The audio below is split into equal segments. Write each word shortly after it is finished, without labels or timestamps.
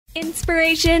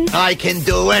Inspiration. I can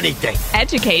do anything.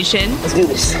 Education. Let's do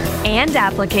this. And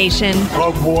application.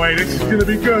 Oh boy, this is going to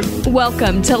be good.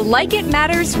 Welcome to Like It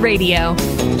Matters Radio.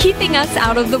 Keeping us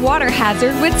out of the water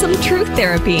hazard with some truth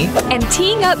therapy and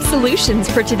teeing up solutions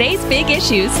for today's big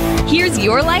issues. Here's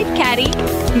your life caddy,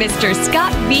 Mr.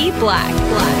 Scott V. Black.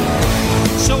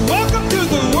 So welcome to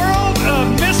the world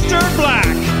of Mr.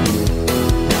 Black.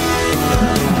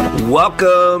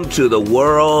 Welcome to the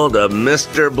world of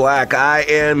Mr. Black. I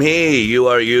am he, you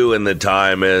are you, and the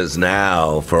time is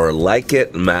now for Like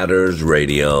It Matters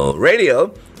Radio.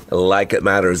 Radio, like it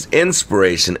matters,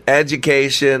 inspiration,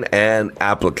 education, and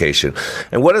application.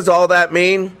 And what does all that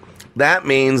mean? That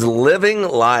means living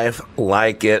life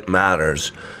like it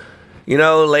matters. You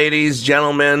know, ladies,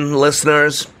 gentlemen,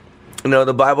 listeners, you know,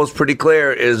 the Bible's pretty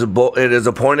clear. It is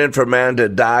appointed for man to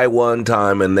die one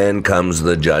time, and then comes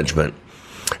the judgment.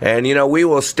 And, you know, we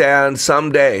will stand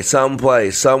someday,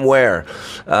 someplace, somewhere,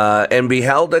 and be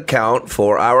held account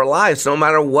for our lives. No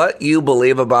matter what you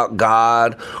believe about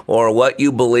God or what you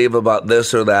believe about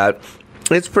this or that,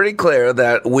 it's pretty clear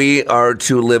that we are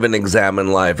to live and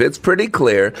examine life. It's pretty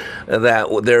clear that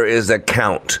there is a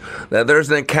count, that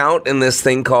there's an account in this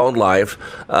thing called life,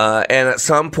 and at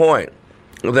some point,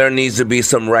 there needs to be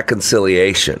some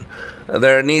reconciliation.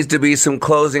 There needs to be some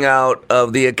closing out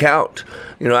of the account.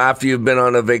 You know, after you've been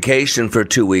on a vacation for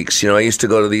 2 weeks, you know, I used to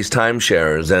go to these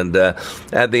timeshares, and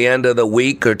at the end of the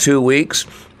week or 2 weeks,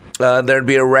 there'd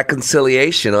be a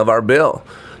reconciliation of our bill.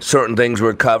 Certain things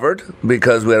were covered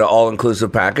because we had an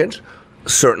all-inclusive package.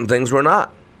 Certain things were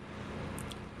not.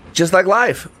 Just like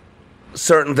life.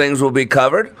 Certain things will be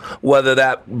covered, whether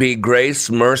that be grace,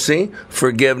 mercy,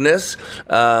 forgiveness,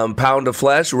 pound of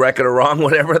flesh, record of wrong,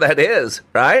 whatever that is,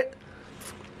 right?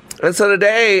 And so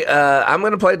today, I'm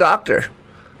going to play doctor.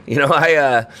 You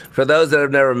know, for those that have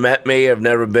never met me, have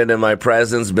never been in my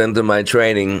presence, been to my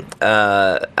training,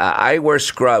 I wear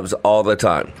scrubs all the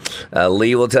time.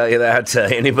 Lee will tell you that.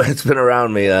 Anybody that's been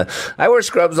around me, I wear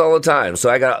scrubs all the time.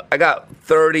 So I got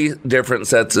 30 different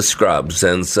sets of scrubs,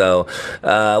 and so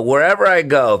wherever I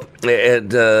go,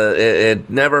 it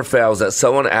never fails that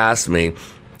someone asks me,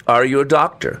 "Are you a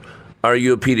doctor? Are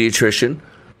you a pediatrician?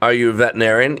 Are you a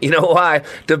veterinarian?" You know why?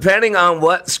 Depending on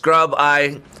what scrub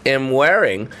I am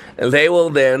wearing, they will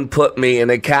then put me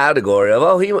in a category of,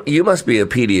 "Oh, you must be a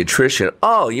pediatrician.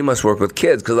 Oh, you must work with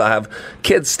kids because I have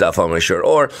kids stuff on my shirt."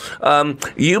 Or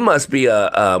you must be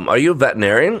are you a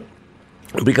veterinarian?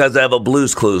 Because I have a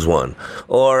Blue's Clues one.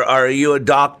 Or are you a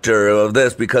doctor of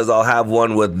this? Because I'll have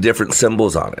one with different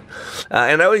symbols on it.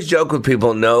 And I always joke with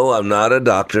people, no, I'm not a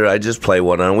doctor. I just play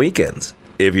one on weekends,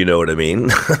 if you know what I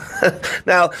mean.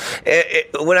 Now,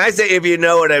 when I say if you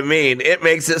know what I mean, it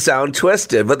makes it sound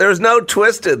twisted. But there's no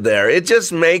twisted there. It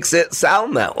just makes it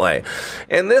sound that way.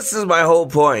 And this is my whole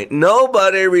point.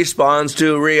 Nobody responds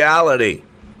to reality.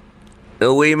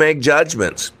 We make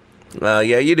judgments. Yeah,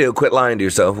 you do. Quit lying to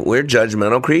yourself. We're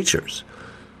judgmental creatures.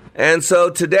 And so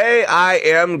today I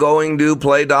am going to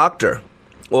play doctor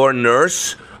or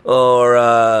nurse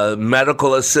or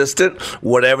medical assistant,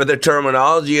 whatever the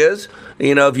terminology is.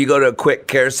 You know, if you go to a quick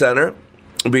care center,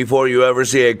 before you ever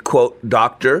see a, quote,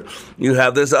 doctor, you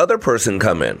have this other person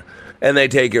come in. And they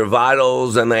take your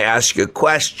vitals, and they ask you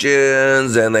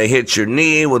questions, and they hit your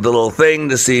knee with a little thing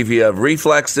to see if you have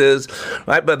reflexes,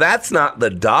 right? But that's not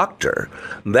the doctor.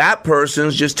 That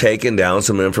person's just taking down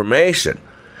some information.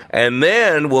 And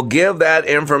then we'll give that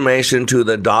information to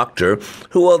the doctor,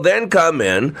 who will then come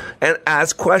in and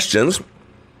ask questions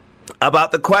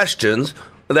about the questions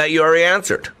that you already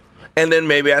answered. And then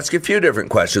maybe ask a few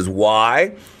different questions.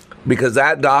 Why? Because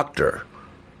that doctor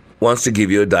wants to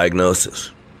give you a diagnosis.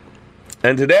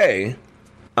 And today,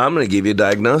 I'm going to give you a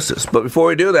diagnosis. But before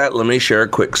we do that, let me share a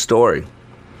quick story.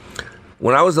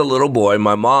 When I was a little boy,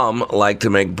 my mom liked to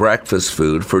make breakfast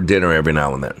food for dinner every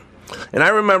now and then. And I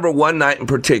remember one night in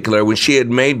particular when she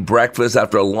had made breakfast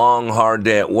after a long, hard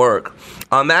day at work.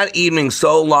 On that evening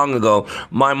so long ago,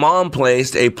 my mom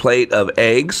placed a plate of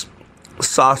eggs,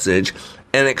 sausage,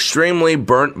 and extremely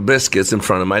burnt biscuits in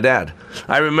front of my dad.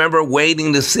 I remember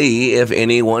waiting to see if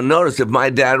anyone noticed, if my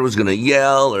dad was going to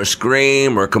yell or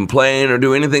scream or complain or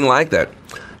do anything like that.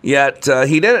 Yet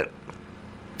he didn't.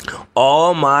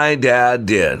 All my dad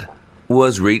did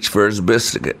was reach for his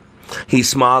biscuit. He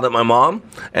smiled at my mom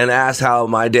and asked how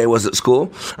my day was at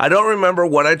school. I don't remember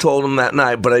what I told him that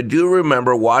night, but I do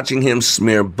remember watching him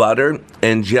smear butter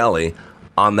and jelly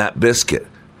on that biscuit.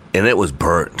 And it was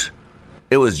burnt.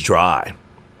 It was dry.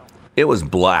 It was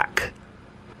black.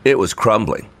 It was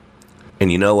crumbling. And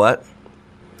you know what?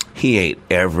 He ate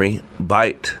every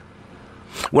bite.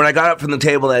 When I got up from the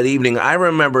table that evening, I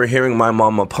remember hearing my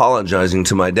mom apologizing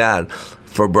to my dad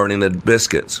for burning the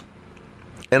biscuits.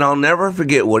 And I'll never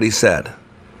forget what he said.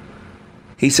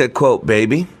 He said, quote,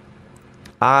 "Baby,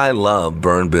 I love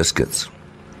burned biscuits."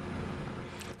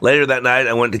 Later that night,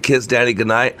 I went to kiss Daddy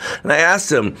goodnight, and I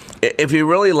asked him if he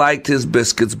really liked his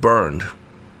biscuits burned.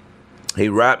 He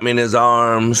wrapped me in his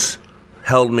arms,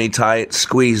 held me tight,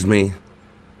 squeezed me,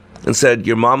 and said,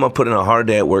 "Your mama put in a hard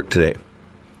day at work today,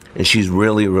 and she's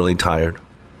really, really tired.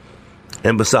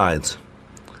 And besides,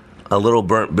 a little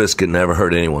burnt biscuit never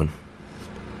hurt anyone."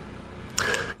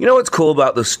 You know what's cool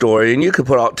about this story? And you could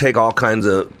take all kinds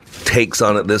of takes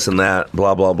on it, this and that,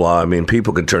 blah, blah, blah. I mean,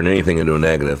 people could turn anything into a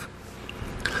negative.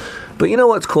 But you know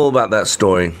what's cool about that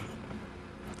story?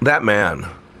 That man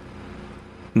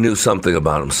knew something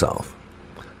about himself.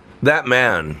 That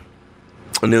man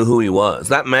knew who he was.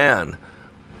 That man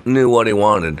knew what he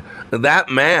wanted. That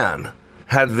man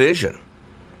had vision.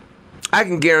 I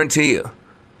can guarantee you,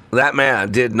 that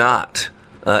man did not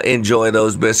enjoy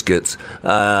those biscuits.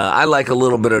 I like a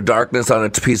little bit of darkness on a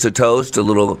piece of toast, a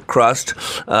little crust,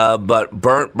 but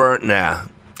burnt, nah.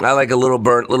 I like a little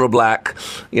burnt, little black,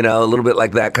 a little bit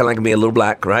like that, kind of like me, a little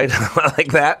black, right? I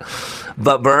like that,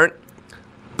 but burnt.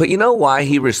 But you know why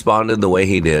he responded the way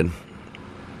he did?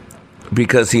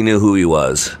 Because he knew who he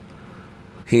was.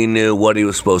 He knew what he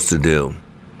was supposed to do.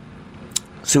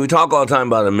 See, we talk all the time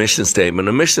about a mission statement.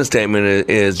 A mission statement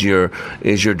is your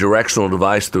directional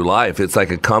device through life. It's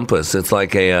like a compass. It's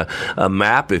like a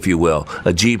map, if you will,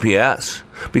 a GPS.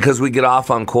 Because we get off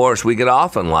on course, we get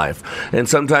off in life, and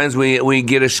sometimes we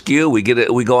get askew. We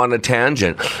go on a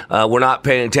tangent. We're not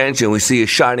paying attention. We see a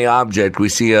shiny object. We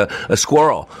see a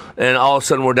squirrel, and all of a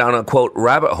sudden we're down a quote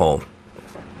rabbit hole,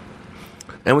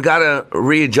 and we got to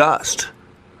readjust.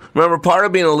 Remember, part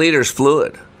of being a leader is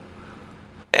fluid.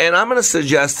 And I'm going to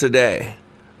suggest today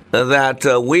that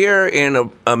we're in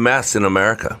a mess in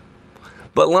America.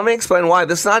 But let me explain why.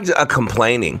 This is not a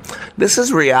complaining. This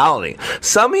is reality.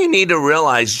 Some of you need to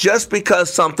realize just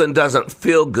because something doesn't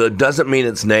feel good doesn't mean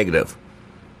it's negative.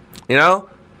 I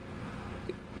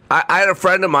had a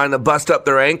friend of mine that busted up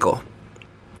their ankle.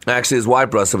 Actually, his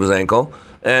wife busted up his ankle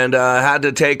and had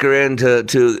to take her in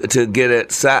to get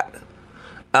it set.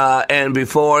 And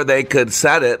before they could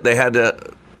set it, they had to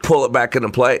pull it back into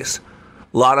place.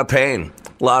 A lot of pain,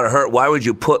 a lot of hurt. Why would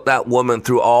you put that woman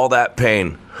through all that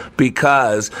pain?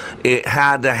 Because it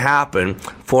had to happen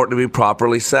for it to be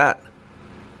properly set.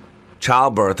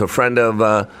 Childbirth. A friend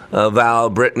of Val,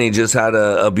 Brittany, just had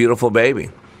a beautiful baby.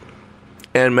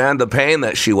 And man, the pain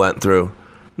that she went through.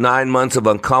 9 months of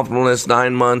uncomfortableness,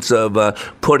 9 months of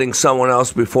putting someone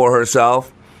else before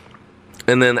herself.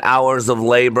 And then hours of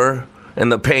labor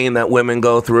and the pain that women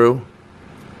go through.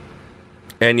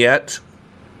 And yet,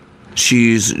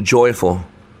 she's joyful.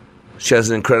 She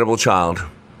has an incredible child.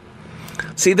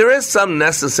 See, there is some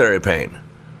necessary pain.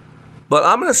 But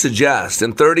I'm going to suggest,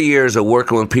 in 30 years of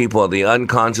working with people at the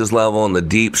unconscious level and the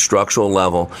deep structural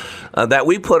level, that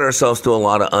we put ourselves through a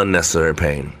lot of unnecessary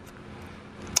pain.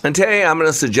 And today, I'm going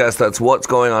to suggest that's what's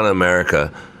going on in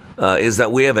America, is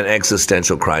that we have an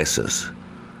existential crisis.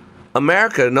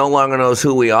 America no longer knows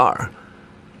who we are.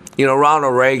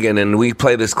 Ronald Reagan, and we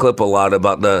play this clip a lot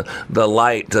about the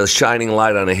light, the shining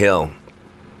light on a hill.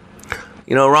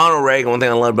 Ronald Reagan, one thing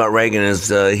I love about Reagan is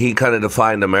he kind of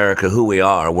defined America, who we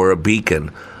are. We're a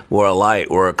beacon. We're a light.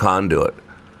 We're a conduit.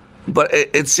 But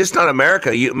it's just not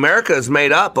America. America is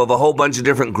made up of a whole bunch of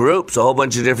different groups, a whole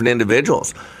bunch of different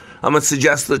individuals. I'm going to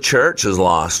suggest the church is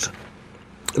lost.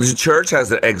 The church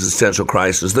has an existential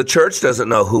crisis. The church doesn't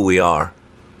know who we are.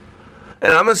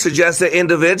 And I'm going to suggest that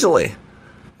individually,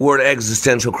 we're at an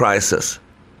existential crisis.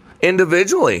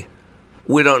 Individually,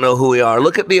 we don't know who we are.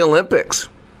 Look at the Olympics.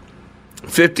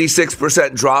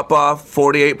 56% drop-off,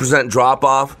 48%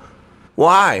 drop-off.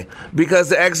 Why? Because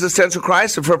the existential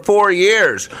crisis. For 4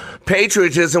 years,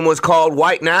 patriotism was called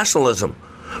white nationalism.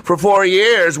 For 4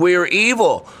 years, we were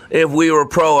evil if we were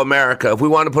pro-America, if we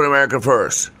wanted to put America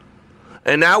first.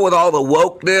 And now with all the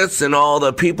wokeness and all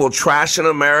the people trashing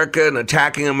America and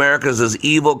attacking America as this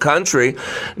evil country,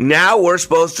 now we're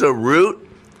supposed to root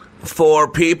for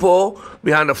people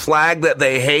behind a flag that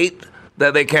they hate,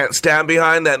 that they can't stand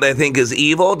behind, that they think is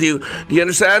evil. Do you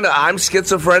understand? I'm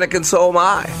schizophrenic and so am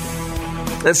I.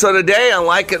 And so today on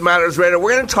Like It Matters Radio,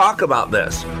 we're going to talk about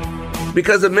this.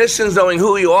 Because the mission is knowing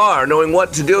who you are, knowing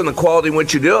what to do, and the quality in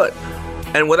which you do it.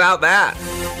 And without that,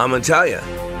 I'm going to tell you,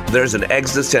 there's an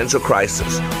existential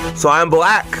crisis. So I'm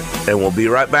Black, and we'll be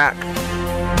right back.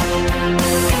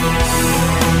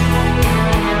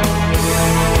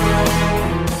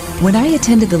 When I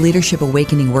attended the Leadership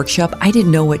Awakening workshop, I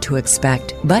didn't know what to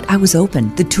expect, but I was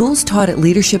open. The tools taught at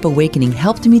Leadership Awakening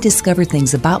helped me discover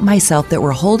things about myself that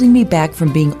were holding me back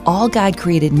from being all God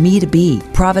created me to be.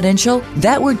 Providential?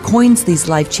 That word coins these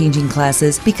life-changing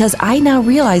classes because I now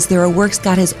realize there are works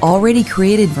God has already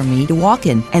created for me to walk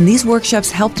in, and these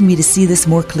workshops helped me to see this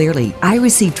more clearly. I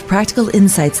received practical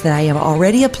insights that I am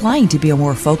already applying to be a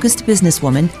more focused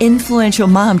businesswoman, influential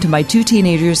mom to my 2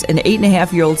 teenagers, an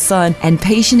 8.5-year-old son, and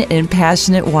patient and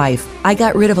passionate wife. I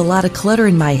got rid of a lot of clutter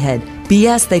in my head.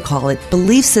 BS, they call it,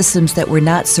 belief systems that were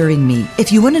not serving me. If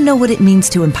you want to know what it means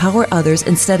to empower others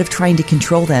instead of trying to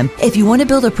control them, if you want to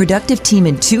build a productive team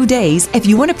in 2 days, if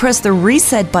you want to press the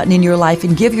reset button in your life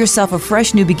and give yourself a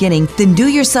fresh new beginning, then do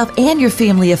yourself and your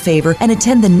family a favor and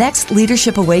attend the next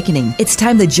Leadership Awakening. It's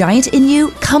time the giant in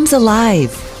you comes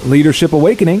alive. Leadership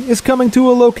Awakening is coming to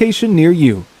a location near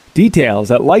you. Details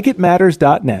at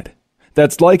likeitmatters.net.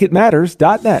 That's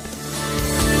likeitmatters.net.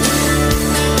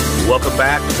 Welcome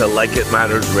back to Like It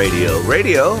Matters Radio.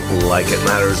 Radio, like it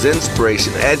matters,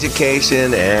 inspiration,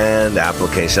 education, and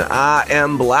application. I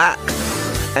am Black.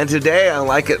 And today on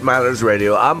Like It Matters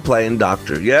Radio, I'm playing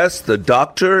doctor. Yes, the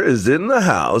doctor is in the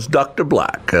house, Dr.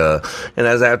 Black. And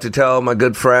as I have to tell my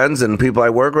good friends and people I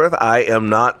work with, I am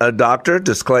not a doctor.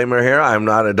 Disclaimer here, I'm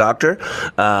not a doctor.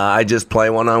 I just play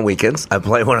one on weekends. I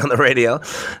play one on the radio.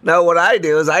 Now, what I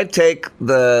do is I take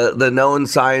the known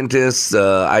scientists'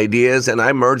 ideas and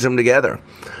I merge them together.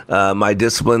 My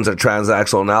disciplines are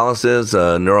transactional analysis,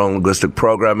 neuro-linguistic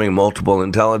programming, multiple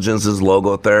intelligences,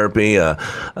 logotherapy,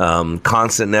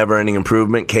 constant never-ending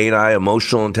improvement, K&I,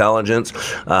 emotional intelligence.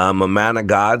 I'm a man of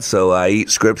God, so I eat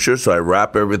scripture, so I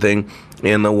wrap everything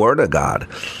in the Word of God.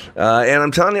 And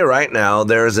I'm telling you right now,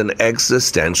 there's an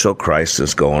existential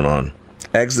crisis going on.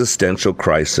 Existential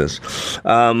crisis.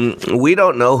 We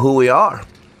don't know who we are.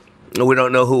 We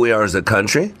don't know who we are as a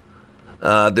country.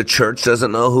 The church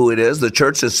doesn't know who it is. The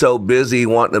church is so busy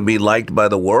wanting to be liked by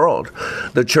the world.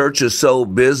 The church is so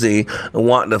busy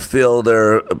wanting to fill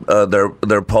their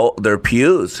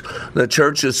pews. The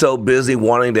church is so busy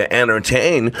wanting to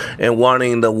entertain and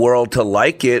wanting the world to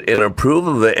like it and approve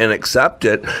of it and accept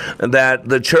it that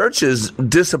the church has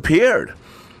disappeared.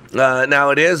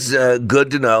 Now, it is good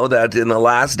to know that in the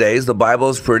last days, the Bible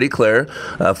is pretty clear.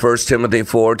 1 Timothy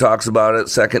 4 talks about it.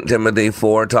 2 Timothy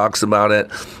 4 talks about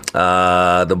it.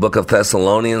 The book of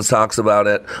Thessalonians talks about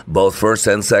it. Both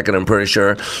 1st and 2nd, I'm pretty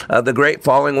sure. The great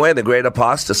falling away, the great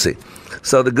apostasy.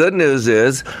 So the good news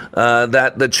is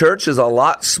that the church is a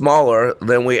lot smaller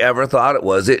than we ever thought it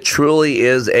was. It truly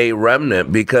is a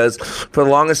remnant because for the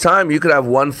longest time, you could have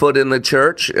 1 foot in the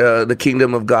church, the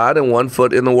kingdom of God, and 1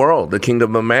 foot in the world, the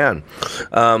kingdom of man.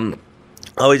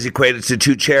 Always equated to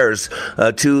 2 chairs,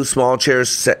 2 small chairs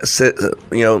set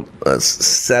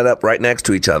up right next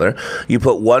to each other. You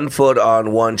put 1 foot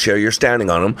on one chair, you're standing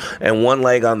on them, and 1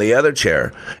 leg on the other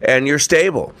chair, and you're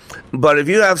stable. But if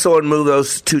you have someone move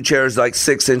those 2 chairs like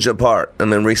 6 inches apart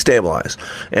and then restabilize,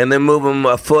 and then move them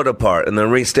a foot apart and then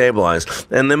restabilize,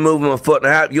 and then move them a foot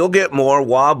and a half, you'll get more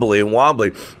wobbly.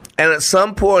 And at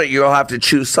some point, you'll have to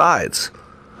choose sides.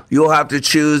 You'll have to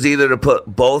choose either to put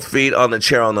both feet on the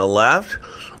chair on the left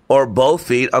or both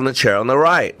feet on the chair on the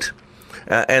right.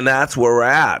 And that's where we're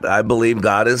at. I believe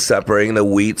God is separating the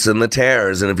wheats and the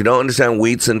tares. And if you don't understand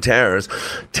wheats and tares,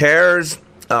 tares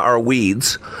are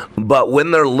weeds, but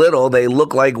when they're little, they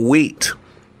look like wheat.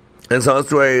 And so that's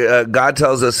the way God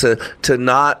tells us to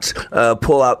not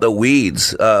pull out the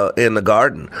weeds in the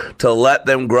garden, to let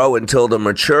them grow until they're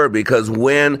mature, because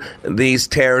when these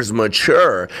tares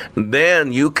mature,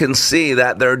 then you can see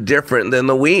that they're different than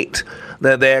the wheat.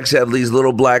 That they actually have these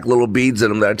little black little beads in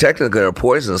them that technically are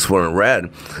poisonous when they're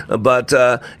red. But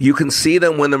you can see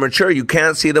them when they're mature. You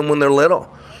can't see them when they're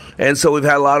little. And so we've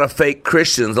had a lot of fake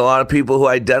Christians, a lot of people who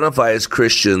identify as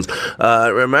Christians.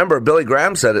 Remember, Billy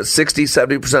Graham said it,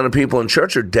 60-70% of people in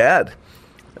church are dead.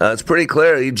 It's pretty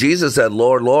clear. Jesus said,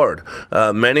 Lord, Lord.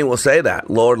 Many will say that,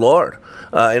 Lord, Lord.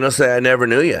 And he'll say, I never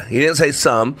knew you. He didn't say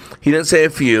some. He didn't say a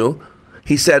few.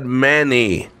 He said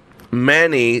many.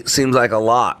 Many seems like a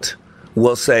lot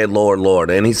will say, Lord, Lord.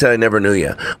 And he said, I never knew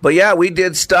you. But yeah, we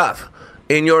did stuff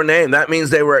in your name. That means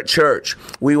they were at church.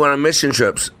 We went on mission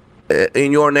trips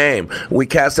in your name. We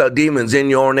cast out demons in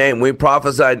your name. We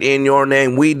prophesied in your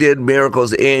name. We did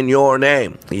miracles in your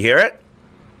name. You hear it?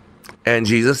 And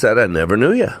Jesus said, I never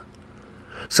knew you.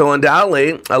 So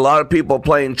undoubtedly, a lot of people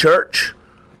playing church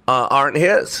aren't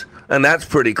his. And that's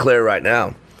pretty clear right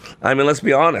now. I mean, let's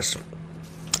be honest.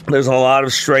 There's a lot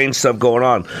of strange stuff going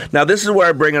on. Now, this is where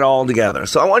I bring it all together.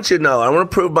 So I want you to know, I want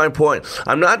to prove my point.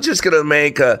 I'm not just going to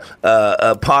make a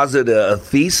posit a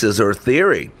thesis or a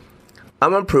theory.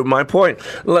 I'm going to prove my point.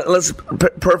 Let's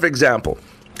perfect example.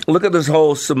 Look at this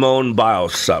whole Simone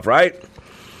Biles stuff, right?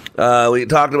 We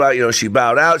talked about, she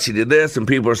bowed out, she did this, and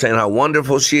people are saying how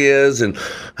wonderful she is and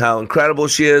how incredible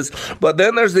she is. But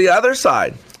then there's the other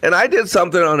side. And I did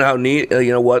something on how neat,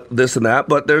 what, this and that,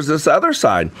 but there's this other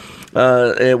side.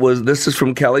 This is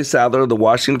from Kelly Sadler of the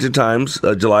Washington Times,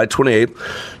 July 28th.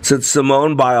 It said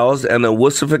Simone Biles and the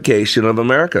wussification of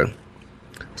America.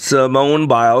 Simone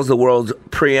Biles, the world's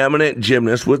preeminent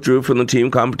gymnast, withdrew from the team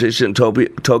competition at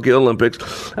Tokyo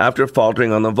Olympics after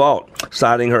faltering on the vault,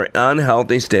 citing her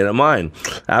unhealthy state of mind.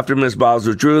 After Ms. Biles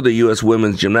withdrew, the U.S.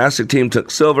 women's gymnastic team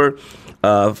took silver,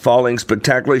 falling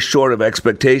spectacularly short of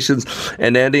expectations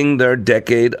and ending their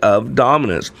decade of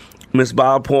dominance. Ms.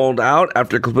 Biles pulled out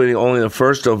after completing only the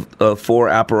first of 4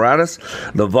 apparatus,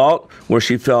 the vault, where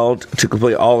she failed to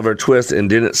complete all of her twists and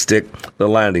didn't stick the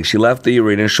landing. She left the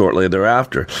arena shortly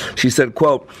thereafter. She said,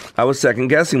 quote, "I was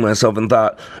second-guessing myself and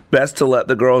thought, best to let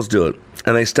the girls do it.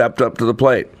 And they stepped up to the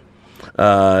plate."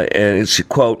 And she,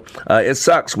 quote, "It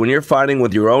sucks when you're fighting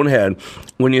with your own head,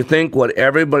 when you think what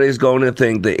everybody's going to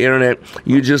think, the internet,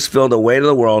 you just feel the weight of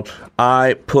the world.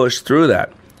 I pushed through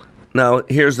that." Now,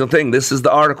 here's the thing. This is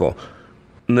the article.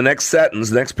 In the next sentence,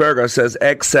 the next paragraph says,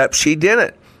 except she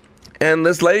didn't. And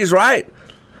this lady's right.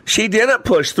 She didn't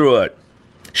push through it.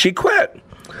 She quit.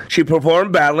 She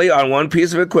performed badly on one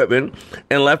piece of equipment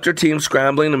and left her team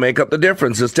scrambling to make up the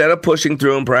difference. Instead of pushing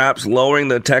through and perhaps lowering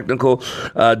the technical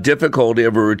difficulty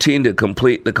of her routine to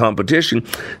complete the competition,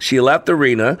 she left the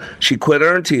arena. She quit on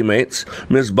her teammates.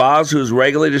 Ms. Biles, who's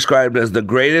regularly described as the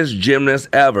greatest gymnast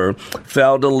ever,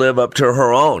 failed to live up to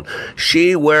her own.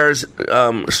 She wears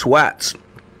sweats,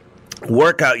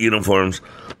 workout uniforms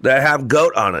that have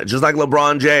GOAT on it, just like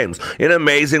LeBron James. Isn't it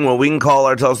amazing when we can call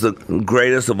ourselves the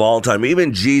greatest of all time?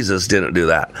 Even Jesus didn't do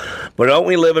that. But don't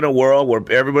we live in a world where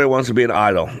everybody wants to be an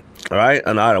idol, all right?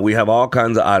 An idol. We have all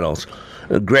kinds of idols.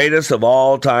 The greatest of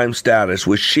all time status,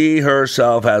 which she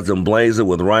herself has emblazoned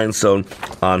with rhinestone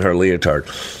on her leotard.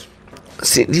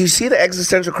 See, do you see the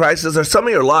existential crisis? Or some of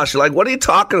you are lost. You're like, what are you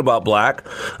talking about, Black?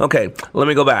 Okay, let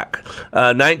me go back.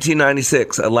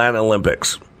 1996, Atlanta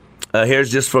Olympics.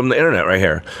 Here's just from the internet right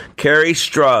here. Carrie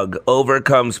Strug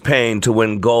overcomes pain to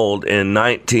win gold in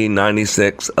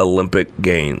 1996 Olympic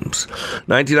Games.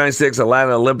 1996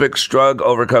 Atlanta Olympics, Strug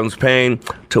overcomes pain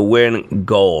to win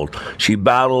gold. She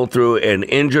battled through an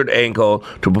injured ankle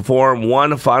to perform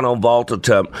one final vault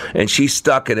attempt, and she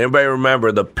stuck it. Everybody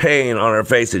remember the pain on her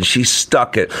face, and she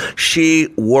stuck it. She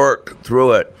worked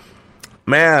through it.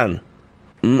 Man,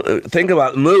 think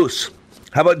about Moose.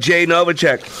 How about Jay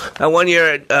Novacek? And one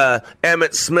year,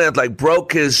 Emmett Smith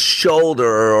broke his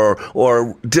shoulder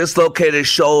or dislocated his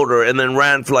shoulder and then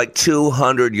ran for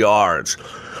 200 yards.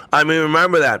 I mean,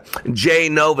 remember that. Jay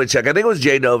Novacek, I think it was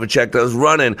Jay Novacek that was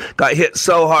running, got hit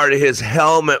so hard his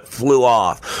helmet flew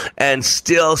off and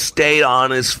still stayed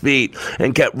on his feet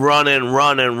and kept running.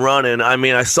 I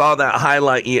mean, I saw that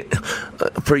highlight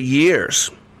for years.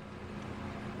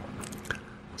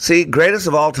 See, greatest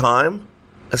of all time.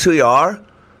 That's who you are.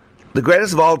 The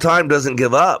greatest of all time doesn't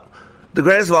give up. The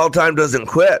greatest of all time doesn't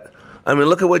quit. I mean,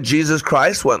 look at what Jesus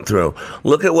Christ went through.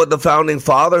 Look at what the founding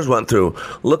fathers went through.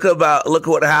 Look at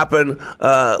what happened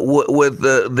with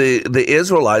the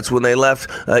Israelites when they left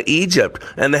Egypt,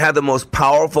 and they had the most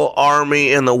powerful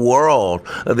army in the world,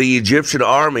 the Egyptian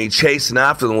army, chasing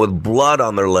after them with blood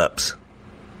on their lips.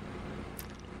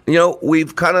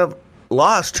 We've kind of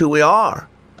lost who we are.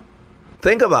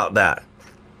 Think about that.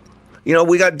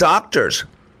 We got doctors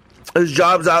whose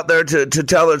job's out there to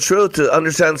tell the truth, to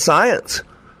understand science.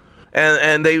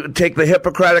 And they take the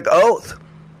Hippocratic oath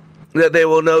that they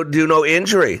will do no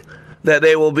injury, that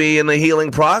they will be in the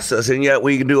healing process. And yet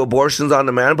we can do abortions on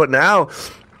demand. But now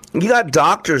you got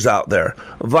doctors out there,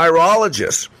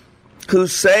 virologists, who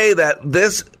say that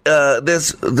this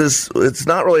it's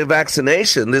not really a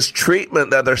vaccination, this treatment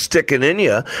that they're sticking in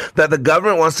you, that the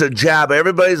government wants to jab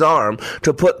everybody's arm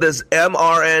to put this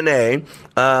mRNA,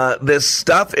 this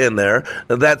stuff in there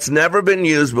that's never been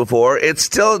used before. It's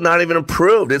still not even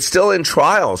approved. It's still in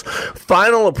trials.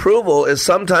 Final approval is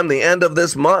sometime the end of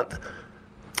this month.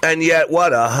 And yet,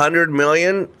 100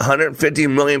 million, 150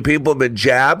 million people have been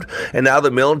jabbed, and now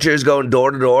the military is going door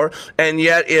to door. And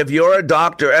yet, if you're a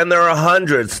doctor, and there are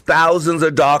hundreds, thousands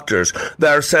of doctors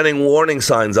that are sending warning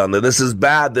signs on there, this is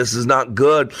bad, this is not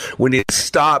good, we need to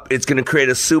stop, it's going to create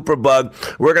a super bug.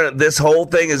 This whole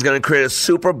thing is going to create a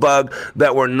super bug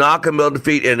that we're not going to be able to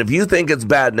defeat. And if you think it's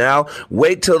bad now,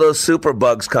 wait till those super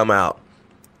bugs come out.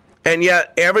 And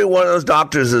yet, every one of those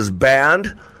doctors is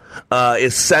banned,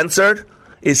 is censored,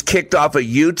 is kicked off of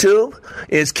YouTube,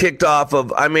 is kicked off of,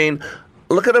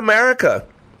 look at America.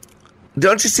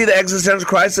 Don't you see the existential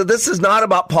crisis? This is not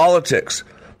about politics.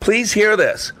 Please hear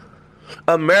this.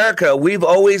 America, we've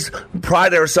always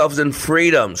prided ourselves in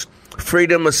freedoms.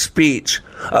 Freedom of speech,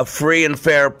 a free and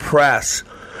fair press,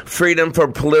 freedom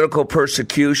from political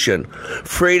persecution,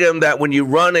 freedom that when you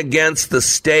run against the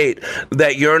state,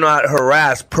 that you're not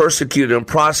harassed, persecuted, and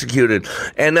prosecuted.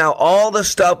 And now all the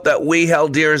stuff that we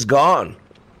held dear is gone.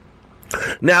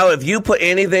 Now, if you put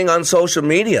anything on social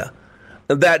media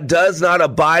that does not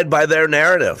abide by their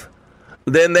narrative,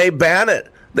 then they ban it.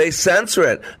 They censor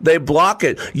it. They block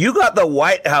it. You got the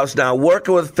White House now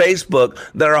working with Facebook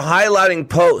that are highlighting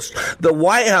posts. The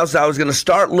White House now is going to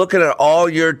start looking at all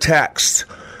your texts.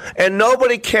 And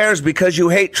nobody cares because you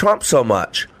hate Trump so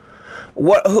much.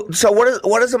 What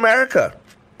is America?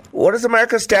 What does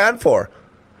America stand for?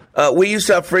 We used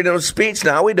to have freedom of speech.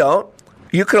 Now we don't.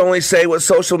 You can only say what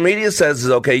social media says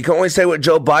is okay. You can only say what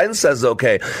Joe Biden says is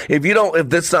okay. If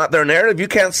that's not their narrative, you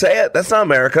can't say it. That's not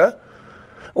America.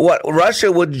 What,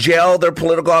 Russia would jail their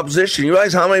political opposition. You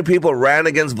realize how many people ran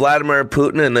against Vladimir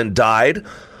Putin and then died?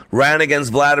 Ran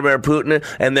against Vladimir Putin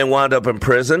and then wound up in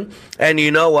prison? And you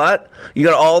know what? You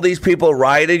got all these people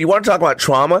rioted. You want to talk about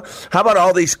trauma? How about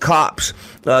all these cops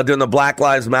during the Black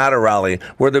Lives Matter rally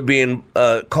where they're being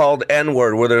called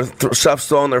N-word, where their stuff's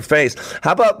thrown in their face?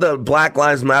 How about the Black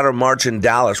Lives Matter march in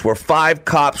Dallas where 5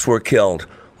 cops were killed?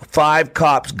 5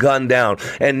 cops gunned down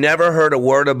and never heard a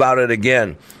word about it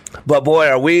again. But boy,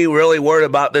 are we really worried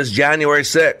about this January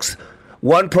 6th.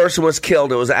 One person was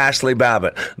killed. It was Ashley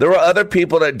Babbitt. There were other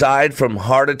people that died from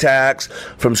heart attacks,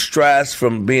 from stress,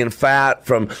 from being fat,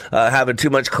 from having too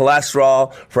much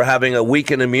cholesterol, for having a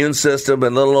weakened immune system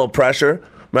and little pressure.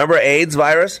 Remember AIDS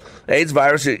virus? AIDS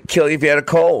virus would kill you if you had a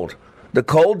cold. The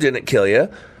cold didn't kill you.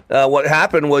 What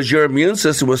happened was your immune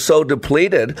system was so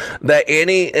depleted that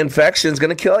any infection is going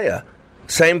to kill you.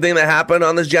 Same thing that happened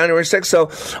on this January 6th. So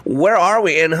where are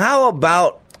we? And how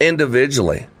about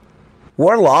individually?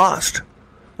 We're lost.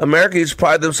 Americans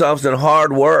pride themselves in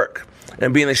hard work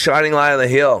and being the shining light on the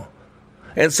hill.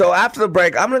 And so after the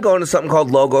break, I'm going to go into something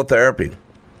called logotherapy.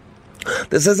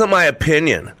 This isn't my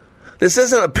opinion. This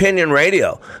isn't opinion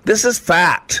radio. This is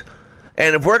fact.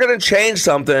 And if we're going to change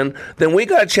something, then we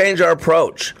got to change our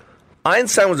approach.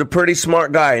 Einstein was a pretty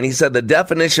smart guy, and he said the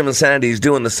definition of insanity is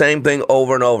doing the same thing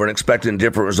over and over and expecting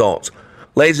different results.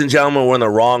 Ladies and gentlemen, we're in the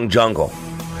wrong jungle.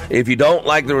 If you don't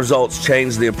like the results,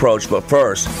 change the approach. But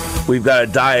first, we've got to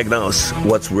diagnose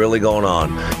what's really going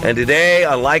on. And today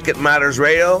on Like It Matters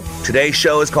Radio, today's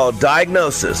show is called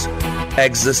Diagnosis,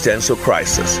 Existential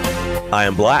Crisis. I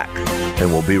am Black,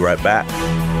 and we'll be right back.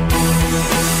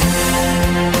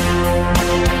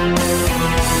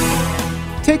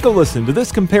 Take a listen to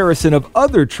this comparison of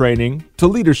other training to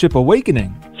Leadership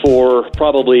Awakening. For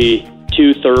probably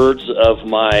 2/3 of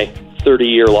my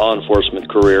 30-year law enforcement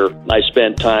career, I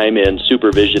spent time in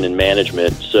supervision and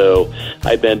management. So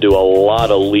I've been to a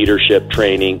lot of leadership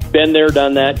training. Been there,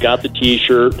 done that, got the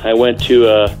T-shirt. I went to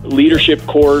a leadership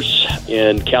course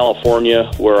in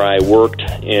California where I worked,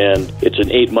 and it's an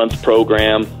 8-month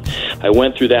program. I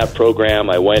went through that program.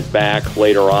 I went back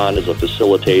later on as a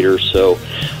facilitator, so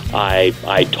I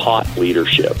taught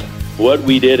leadership. What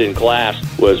we did in class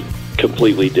was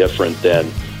completely different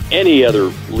than any other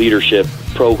leadership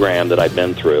program that I've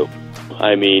been through.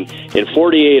 I mean, in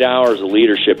 48 hours of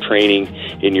leadership training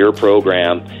in your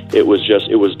program, it was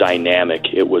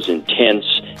dynamic. It was intense.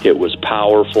 It was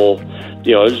powerful.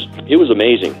 You know, it was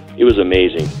amazing. It was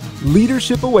amazing.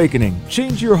 Leadership Awakening.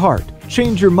 Change your heart.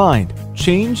 Change your mind.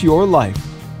 Change your life.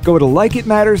 Go to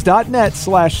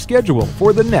likeitmatters.net/schedule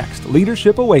for the next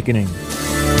Leadership Awakening.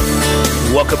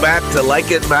 Welcome back to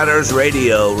Like It Matters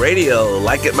Radio. Radio,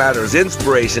 like it matters,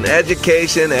 inspiration,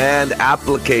 education, and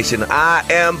application. I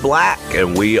am Black,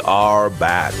 and we are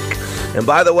back. And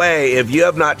by the way, if you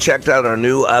have not checked out our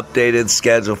new updated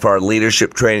schedule for our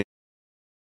leadership training,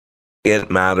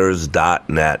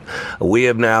 itmatters.net. We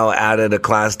have now added a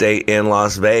class date in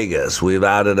Las Vegas. We've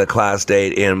added a class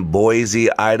date in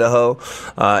Boise, Idaho,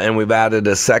 and we've added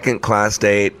a second class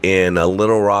date in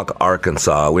Little Rock,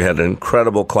 Arkansas. We had an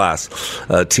incredible class,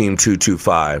 Team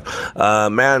 225.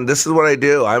 Man, this is what I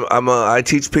do. I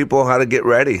teach people how to get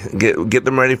ready, get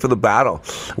them ready for the battle.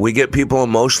 We get people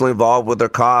emotionally involved with their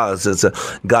cause. It's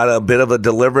got a bit of a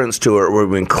deliverance to it where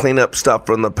we can clean up stuff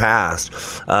from the past,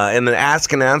 and then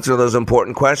ask and answer those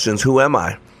important questions. Who am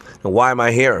I? Why am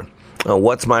I here?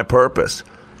 What's my purpose?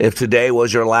 If today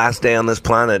was your last day on this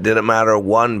planet, it didn't matter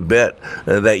one bit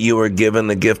that you were given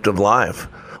the gift of life.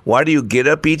 Why do you get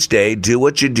up each day, do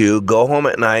what you do, go home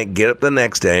at night, get up the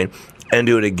next day, and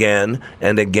do it again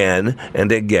and again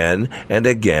and again and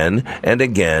again and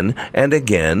again and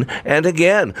again and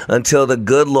again until the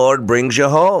good Lord brings you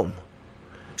home.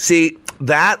 See,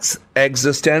 that's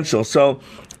existential. So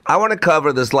I want to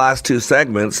cover this last two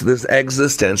segments, this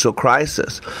existential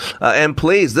crisis. And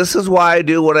please, this is why I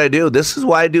do what I do. This is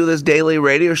why I do this daily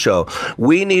radio show.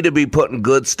 We need to be putting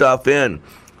good stuff in.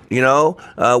 You know,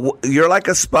 you're like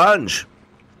a sponge.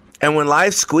 And when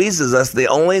life squeezes us, the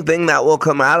only thing that will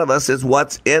come out of us is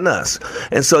what's in us.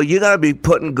 And so you got to be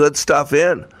putting good stuff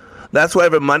in. That's why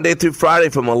every Monday through Friday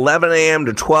from 11 a.m.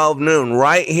 to 12 noon,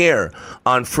 right here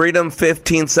on Freedom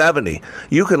 1570,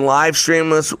 you can live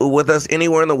stream us with us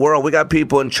anywhere in the world. We got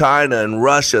people in China and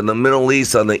Russia and the Middle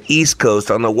East, on the East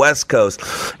Coast, on the West Coast.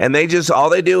 And all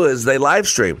they do is they live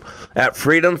stream at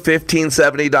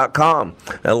freedom1570.com.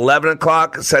 At 11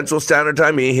 o'clock Central Standard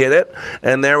Time, you hit it,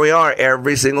 and there we are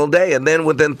every single day. And then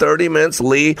within 30 minutes,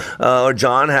 Lee or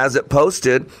John has it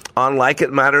posted on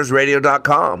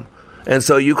likeitmattersradio.com. And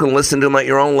so you can listen to them at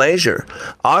your own leisure.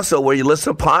 Also, where you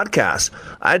listen to podcasts,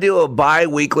 I do a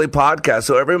bi-weekly podcast.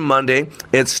 So every Monday,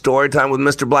 it's Story Time with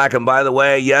Mr. Black. And by the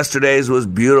way, yesterday's was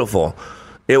beautiful.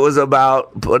 It was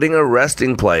about putting a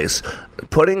resting place,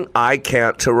 putting I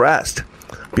can't to rest.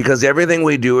 Because everything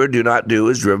we do or do not do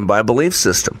is driven by a belief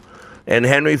system. And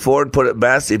Henry Ford put it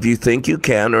best, if you think you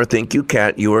can or think you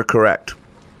can't, you are correct.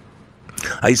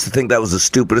 I used to think that was the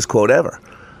stupidest quote ever.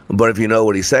 But if you know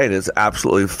what he's saying, it's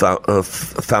absolutely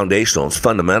foundational. It's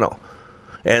fundamental.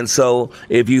 And so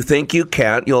if you think you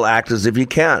can't, you'll act as if you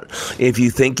can't. If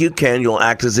you think you can, you'll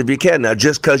act as if you can. Now,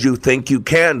 just because you think you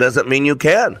can doesn't mean you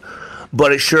can.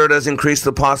 But it sure does increase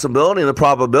the possibility and the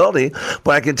probability.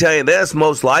 But I can tell you this,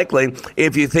 most likely,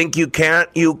 if you think you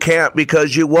can't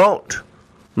because you won't.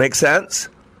 Make sense?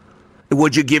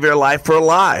 Would you give your life for a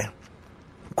lie?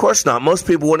 Of course not. Most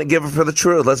people wouldn't give it for the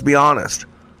truth. Let's be honest.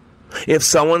 If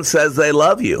someone says they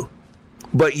love you,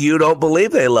 but you don't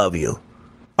believe they love you,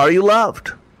 are you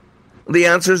loved? The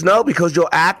answer is no, because you'll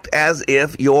act as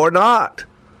if you're not.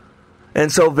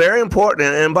 And so very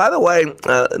important. And by the way,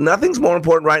 nothing's more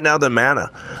important right now than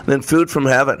manna, than food from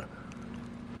heaven.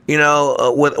 You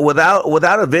know,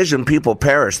 without a vision, people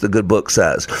perish, the good book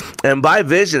says. And by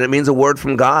vision, it means a word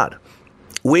from God.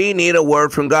 We need a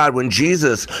word from God. When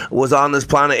Jesus was on this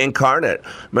planet incarnate,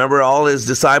 remember all his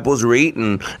disciples were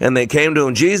eating, and they came to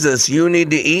him, Jesus, you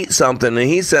need to eat something. And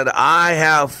he said, I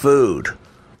have food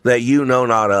that you know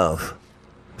not of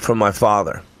from my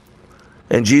Father.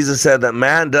 And Jesus said that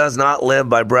man does not live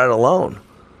by bread alone,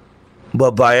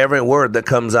 but by every word that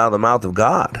comes out of the mouth of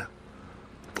God.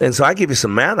 And so I give you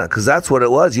some manna, because that's what it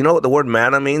was. You know what the word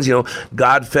manna means? You know,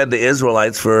 God fed the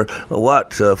Israelites for,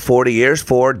 40 years,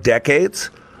 4 decades,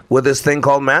 with this thing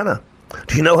called manna.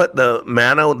 Do you know what the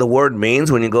manna, the word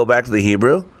means when you go back to the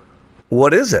Hebrew?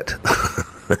 What is it?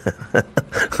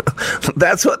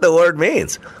 That's what the word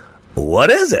means.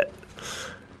 What is it?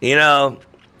 You know,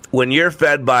 when you're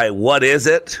fed by what is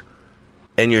it,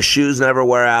 and your shoes never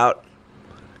wear out,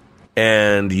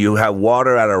 and you have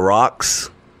water out of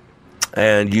rocks,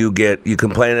 and you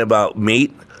complain about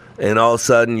meat, and all of a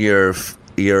sudden your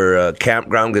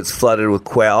campground gets flooded with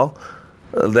quail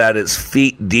that is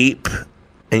feet deep,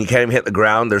 and you can't even hit the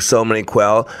ground. There's so many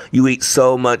quail. You eat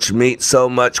so much meat, so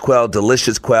much quail,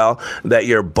 delicious quail, that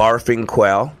you're barfing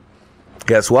quail.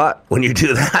 Guess what? When you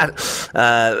do that,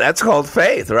 that's called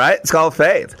faith, right? It's called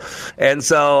faith. And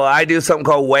so I do something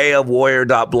called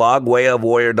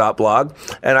wayofwarrior.blog,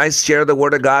 and I share the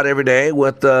Word of God every day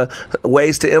with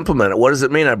ways to implement it. What does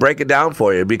it mean? I break it down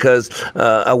for you, because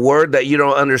a word that you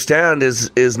don't understand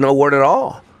is no word at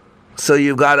all. So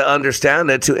you've got to understand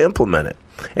it to implement it.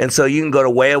 And so you can go to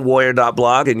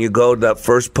wayofwarrior.blog, and you go to that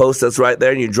first post that's right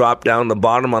there, and you drop down the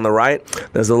bottom on the right.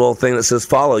 There's a little thing that says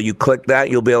follow. You click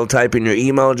that, you'll be able to type in your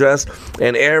email address.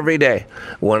 And every day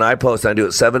when I post, I do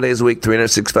it 7 days a week,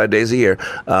 365 days a year,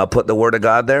 put the Word of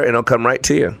God there, and it'll come right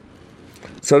to you.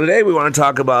 So today we want to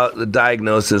talk about the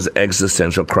diagnosis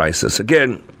existential crisis.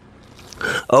 Again,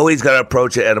 always got to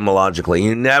approach it etymologically.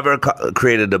 You never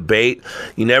create a debate.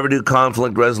 You never do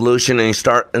conflict resolution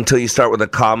until you start with a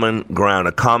common ground,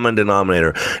 a common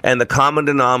denominator. And the common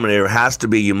denominator has to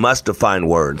be, you must define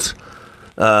words.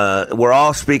 We're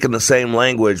all speaking the same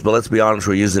language, but let's be honest,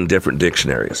 we're using different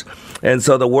dictionaries. And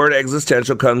so the word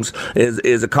existential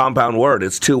is a compound word.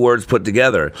 It's 2 words put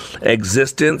together: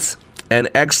 existence and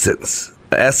essence.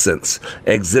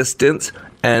 Existence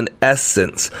and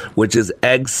essence, which is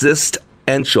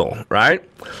existential, right?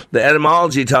 The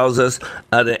etymology tells us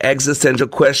an existential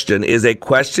question is a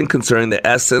question concerning the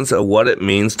essence of what it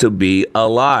means to be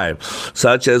alive,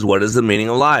 such as what is the meaning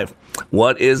of life?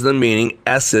 What is the meaning,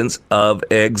 essence of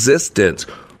existence?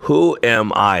 Who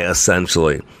am I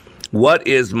essentially? What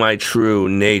is my true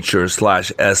nature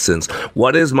 / essence?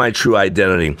 What is my true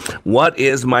identity? What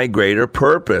is my greater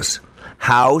purpose?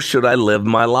 How should I live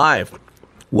my life?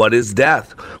 What is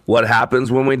death? What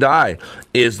happens when we die?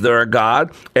 Is there a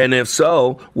God? And if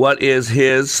so, what is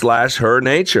his / her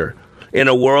nature? In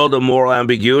a world of moral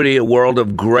ambiguity, a world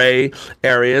of gray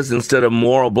areas, instead of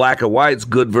moral black and whites,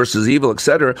 good versus evil,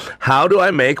 etc., how do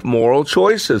I make moral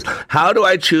choices? How do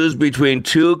I choose between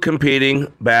two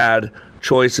competing bad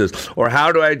choices? Or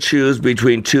how do I choose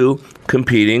between two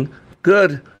competing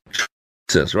good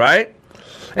choices, right?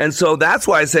 And so that's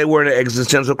why I say we're in an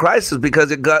existential crisis,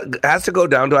 because it has to go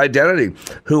down to identity.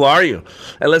 Who are you?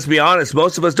 And let's be honest,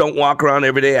 most of us don't walk around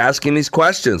every day asking these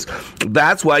questions.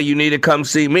 That's why you need to come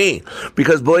see me,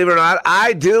 because believe it or not,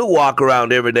 I do walk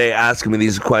around every day asking me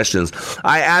these questions.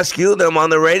 I ask you them on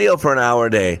the radio for an hour a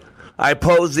day. I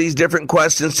pose these different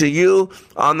questions to you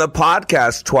on the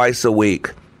podcast twice a week.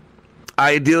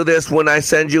 I do this when I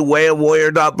send you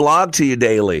wayofwarrior.blog to you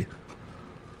daily.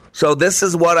 So this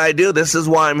is what I do. This is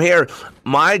why I'm here.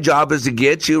 My job is to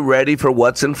get you ready for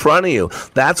what's in front of you.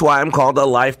 That's why I'm called a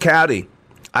life caddy.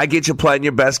 I get you playing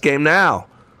your best game now.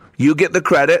 You get the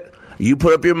credit. You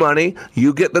put up your money.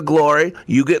 You get the glory.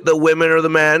 You get the women or the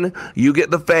men. You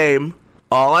get the fame.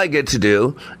 All I get to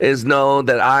do is know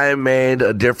that I made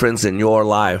a difference in your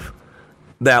life.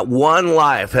 That one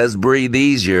life has breathed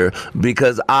easier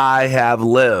because I have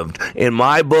lived. In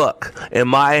my book, in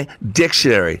my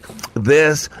dictionary,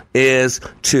 this is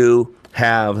to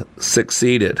have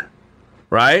succeeded,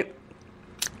 right?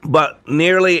 But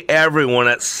nearly everyone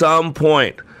at some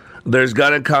point, there's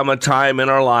going to come a time in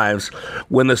our lives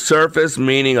when the surface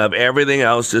meaning of everything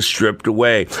else is stripped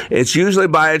away. It's usually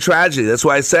by a tragedy. That's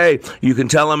why I say you can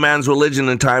tell a man's religion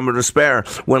in time of despair.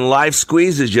 When life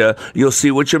squeezes you, you'll see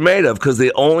what you're made of, because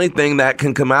the only thing that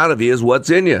can come out of you is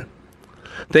what's in you.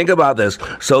 Think about this.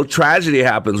 So tragedy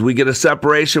happens. We get a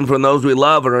separation from those we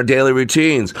love in our daily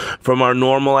routines, from our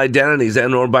normal identities,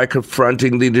 and or by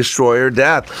confronting the destroyer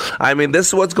death. I mean, this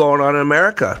is what's going on in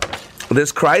America.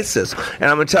 This crisis.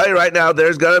 And I'm going to tell you right now,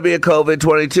 there's going to be a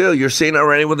COVID-22. You're seeing it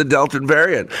already with the Delta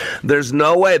variant. There's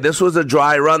no way. This was a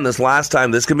dry run this last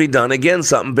time. This can be done again,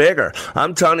 something bigger.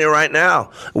 I'm telling you right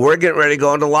now, we're getting ready to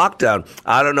go into lockdown.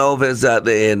 I don't know if it's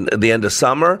in the end of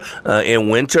summer, in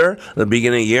winter, the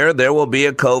beginning of the year, there will be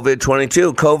a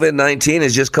COVID-22. COVID-19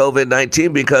 is just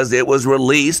COVID-19 because it was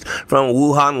released from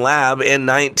Wuhan lab in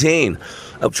 19.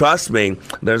 Trust me,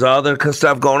 there's other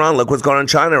stuff going on. Look what's going on in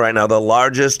China right now. The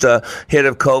largest hit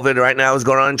of COVID right now is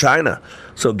going on in China.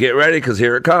 So get ready, because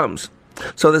here it comes.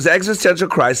 So this existential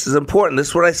crisis is important. This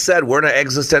is what I said. We're in an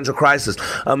existential crisis.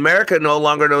 America no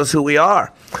longer knows who we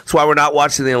are. That's why we're not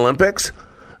watching the Olympics.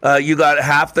 You got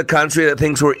half the country that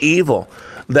thinks we're evil,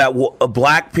 that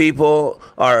black people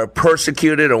are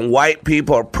persecuted and white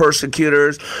people are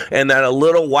persecutors, and that a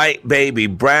little white baby,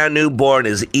 brand new born,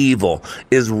 is evil,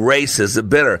 is racist, is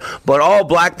bitter. But all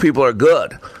black people are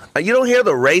good. You don't hear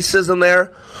the racism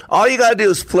there? All you got to do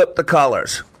is flip the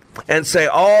colors and say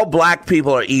all black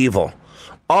people are evil.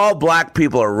 All black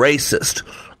people are racist.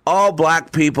 All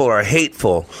black people are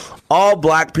hateful. All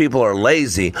black people are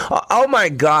lazy. Oh my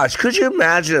gosh, could you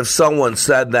imagine if someone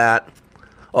said that?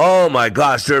 Oh my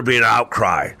gosh, there'd be an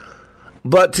outcry.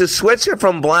 But to switch it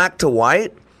from black to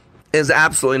white is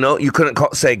absolutely no. You couldn't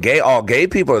say gay. All gay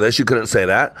people are this. You couldn't say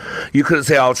that. You couldn't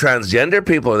say all transgender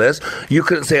people are this. You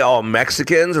couldn't say all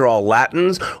Mexicans or all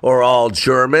Latins or all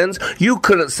Germans. You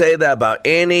couldn't say that about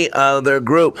any other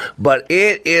group. But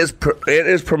it is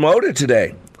promoted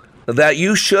today that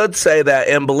you should say that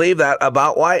and believe that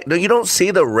about white. No, you don't see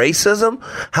the racism?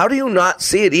 How do you not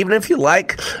see it? Even if you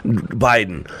like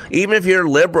Biden, even if you're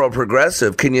liberal,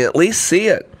 progressive, can you at least see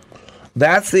it?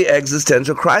 That's the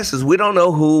existential crisis. We don't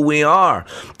know who we are.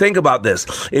 Think about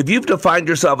this. If you've defined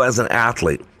yourself as an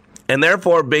athlete, and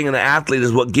therefore being an athlete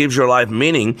is what gives your life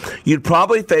meaning, you'd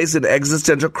probably face an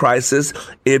existential crisis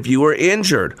if you were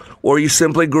injured, or you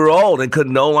simply grew old and could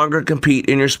no longer compete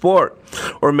in your sport.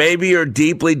 Or maybe you're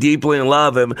deeply, deeply in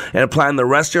love and plan the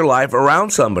rest of your life around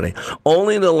somebody,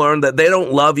 only to learn that they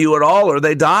don't love you at all or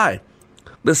they die.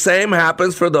 The same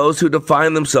happens for those who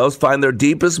define themselves, find their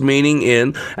deepest meaning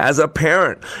in as a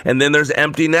parent. And then there's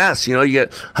empty nests. You know, you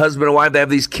get husband and wife, they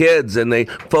have these kids and they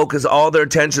focus all their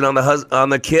attention on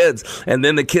the kids. And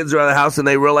then the kids are out of the house and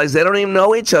they realize they don't even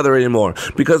know each other anymore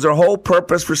because their whole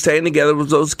purpose for staying together was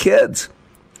those kids.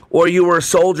 Or you were a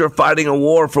soldier fighting a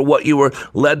war for what you were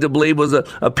led to believe was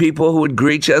a people who would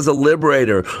greet you as a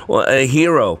liberator or a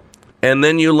hero. And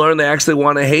then you learn they actually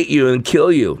want to hate you and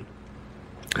kill you.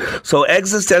 So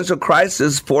existential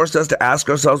crisis forced us to ask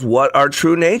ourselves what our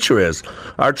true nature is,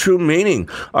 our true meaning,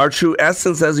 our true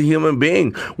essence as a human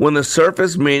being, when the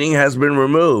surface meaning has been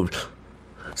removed.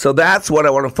 So that's what I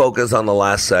want to focus on the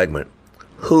last segment.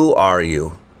 Who are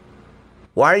you?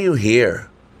 Why are you here?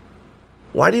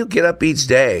 Why do you get up each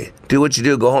day, do what you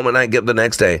do, go home at night, get up the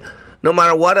next day? No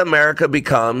matter what America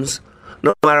becomes,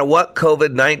 no matter what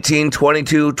COVID-19,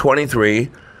 22, 23,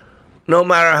 no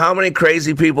matter how many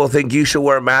crazy people think you should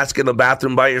wear a mask in the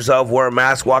bathroom by yourself, wear a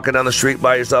mask walking down the street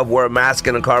by yourself, wear a mask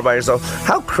in a car by yourself,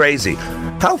 how crazy,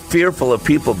 how fearful have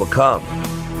people become?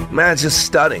 Man, it's just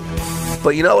stunning. But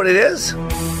you know what it is?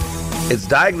 It's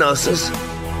diagnosis,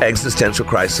 existential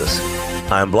crisis.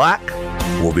 I'm Black.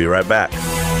 We'll be right back.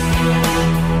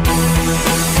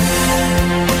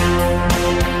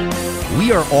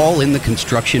 We are all in the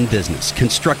construction business,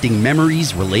 constructing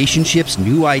memories, relationships,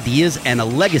 new ideas, and a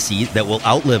legacy that will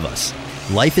outlive us.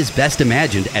 Life is best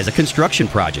imagined as a construction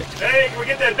project. Hey, can we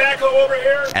get that backhoe over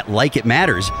here? At Like It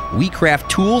Matters, we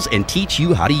craft tools and teach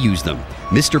you how to use them.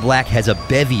 Mr. Black has a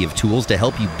bevy of tools to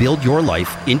help you build your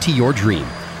life into your dream.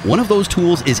 One of those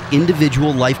tools is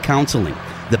individual life counseling.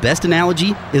 The best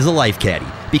analogy is a life caddy,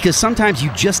 because sometimes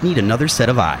you just need another set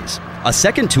of eyes. A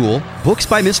second tool, books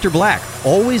by Mr. Black,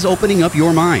 always opening up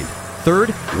your mind.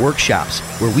 Third, workshops,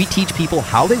 where we teach people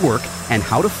how they work and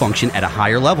how to function at a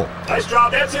higher level. Nice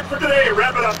job. That's it for today.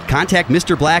 Wrap it up. Contact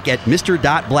Mr. Black at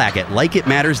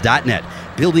mr.black@likeitmatters.net.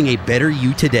 Building a better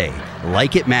you today.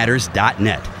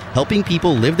 Likeitmatters.net. Helping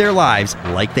people live their lives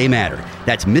like they matter.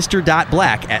 That's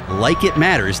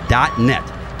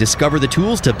mr.black@likeitmatters.net. Discover the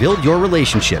tools to build your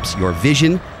relationships, your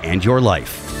vision, and your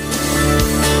life.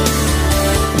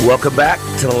 Welcome back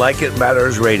to Like It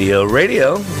Matters Radio.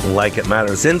 Radio, like it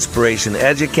matters, inspiration,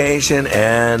 education,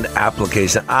 and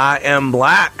application. I am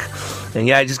Black. And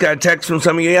yeah, I just got a text from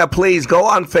some of you. Yeah, please go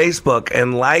on Facebook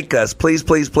and like us. Please,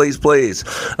 please, please, please.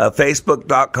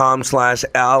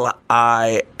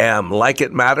 Facebook.com/LIM. Like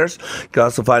It Matters. You can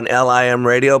also find LIM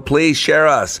Radio. Please share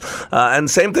us.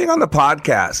 And same thing on the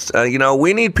podcast.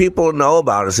 We need people to know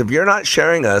about us. If you're not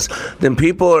sharing us, then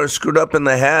people are screwed up in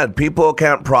the head. People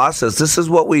can't process. This is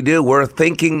what we do. We're a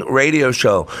thinking radio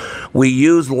show. We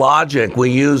use logic. We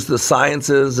use the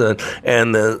sciences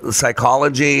and the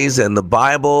psychologies and the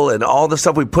Bible and all the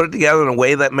stuff. We put it together in a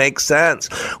way that makes sense.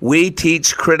 We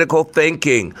teach critical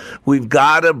thinking. We've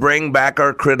got to bring back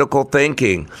our critical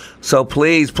thinking. So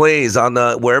please, on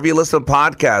wherever you listen to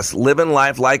podcasts, Living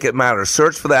Life Like It Matters.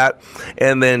 Search for that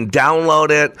and then download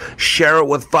it, share it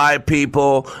with 5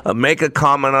 people, make a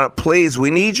comment on it. Please, we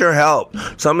need your help.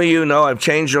 Some of you know I've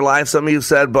changed your life. Some of you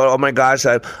said, but oh my gosh,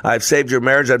 I've saved your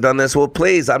marriage. I've done this. Well,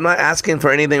 please, I'm not asking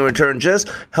for anything in return. Just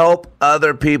help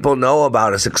other people know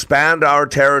about us. Expand our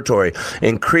territory.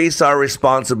 Increase our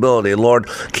responsibility. Lord,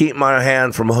 keep my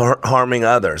hand from harming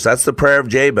others. That's the prayer of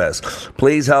Jabez.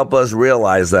 Please help us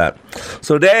realize that.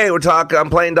 So today I'm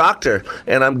playing doctor,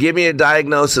 and I'm giving you a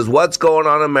diagnosis. What's going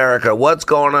on in America? What's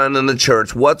going on in the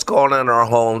church? What's going on in our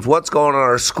homes? What's going on in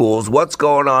our schools? What's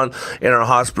going on in our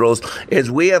hospitals?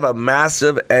 Is we have a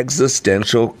massive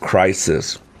existential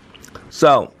crisis.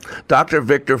 So, Dr.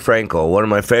 Viktor Frankl, one of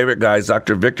my favorite guys,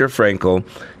 Dr. Viktor Frankl,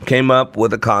 came up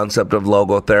with the concept of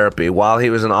logotherapy while he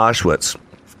was in Auschwitz.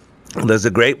 There's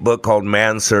a great book called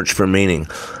Man's Search for Meaning.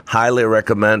 Highly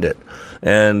recommend it.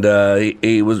 And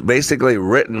he was basically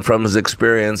written from his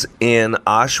experience in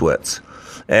Auschwitz.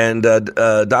 And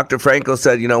Dr. Frankl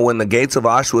said, when the gates of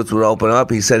Auschwitz would open up,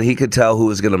 he said he could tell who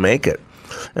was going to make it.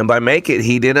 And by make it,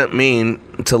 he didn't mean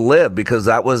to live, because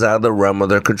that was out of the realm of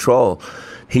their control.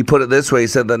 He put it this way. He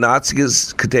said the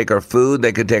Nazis could take our food,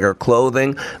 they could take our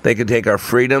clothing, they could take our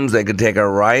freedoms, they could take our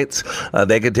rights,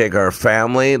 they could take our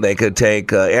family, they could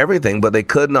take everything, but they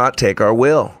could not take our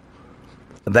will.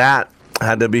 That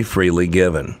had to be freely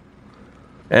given.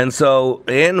 And so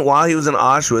while he was in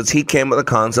Auschwitz, he came with the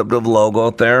concept of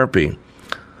logotherapy.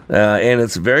 And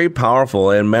it's very powerful,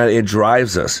 and man, it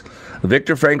drives us.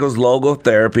 Viktor Frankl's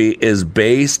logotherapy is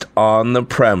based on the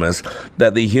premise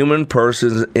that the human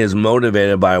person is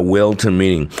motivated by a will to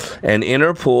meaning, an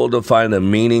inner pull to find a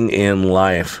meaning in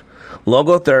life.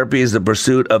 Logotherapy is the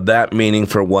pursuit of that meaning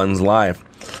for one's life.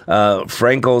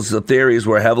 Frankl's theories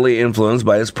were heavily influenced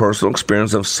by his personal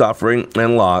experience of suffering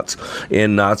and loss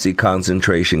in Nazi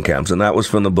concentration camps, and that was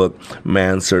from the book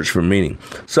Man's Search for Meaning.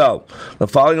 So, the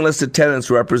following list of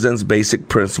tenets represents basic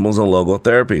principles of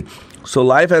logotherapy. So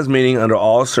life has meaning under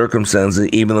all circumstances,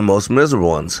 even the most miserable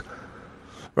ones,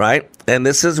 right? And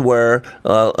this is where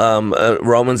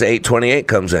Romans 8:28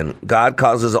 comes in. God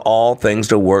causes all things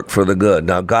to work for the good.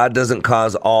 Now, God doesn't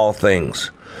cause all things.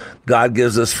 God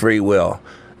gives us free will.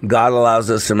 God allows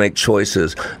us to make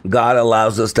choices. God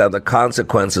allows us to have the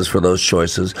consequences for those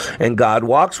choices, and God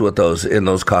walks with those in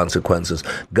those consequences.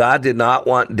 God did not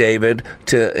want David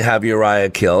to have Uriah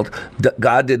killed.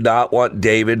 God did not want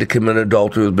David to commit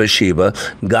adultery with Bathsheba.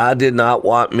 God did not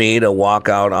want me to walk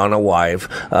out on a wife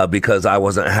because I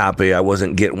wasn't happy, I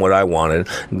wasn't getting what I wanted.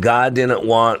 God didn't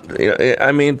want,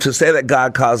 to say that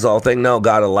God caused all things, no,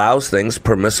 God allows things,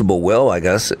 permissible will, I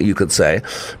guess you could say,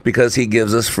 because he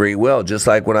gives us free will. Just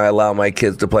like when I allow my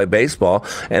kids to play baseball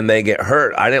and they get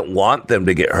hurt, I didn't want them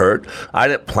to get hurt. I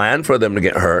didn't plan for them to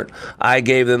get hurt. I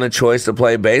gave them the choice to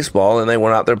play baseball, and they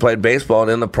went out there and played baseball,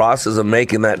 and in the process of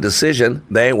making that decision,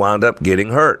 they wound up getting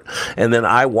hurt. And then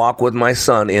I walk with my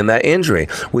son in that injury.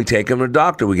 We take him to the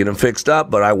doctor, we get him fixed up,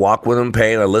 but I walk with him in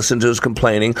pain, I listen to his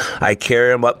complaining, I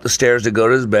carry him up the stairs to go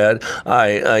to his bed,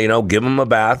 I give him a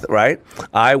bath, right?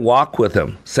 I walk with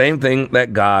him. Same thing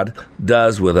that God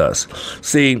does with us.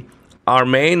 See, our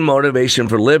main motivation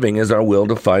for living is our will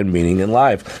to find meaning in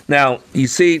life. Now, you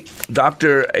see,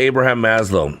 Dr. Abraham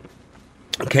Maslow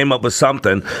came up with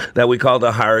something that we call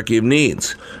the hierarchy of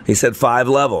needs. He said 5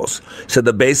 levels. He said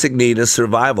the basic need is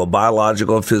survival,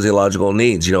 biological and physiological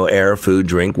needs, air, food,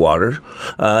 drink, water.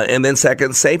 And then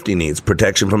second, safety needs,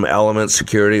 protection from elements,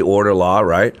 security, order, law,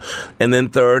 right? And then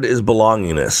third is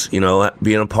belongingness,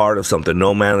 being a part of something.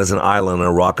 No man is an island or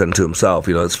a rock unto himself.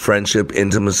 It's friendship,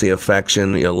 intimacy,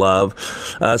 affection, love.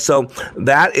 So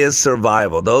that is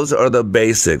survival. Those are the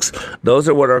basics. Those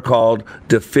are what are called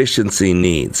deficiency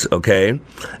needs, okay?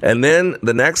 And then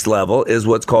the next level is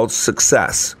what's called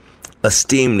success.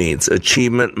 Esteem needs,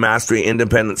 achievement, mastery,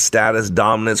 independence, status,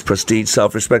 dominance, prestige,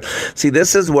 self-respect. See,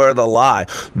 this is where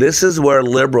this is where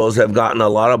liberals have gotten a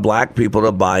lot of black people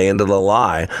to buy into the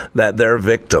lie that they're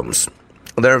victims.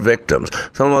 They're victims.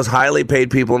 Some of the most highly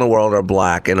paid people in the world are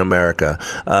black in America.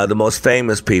 The most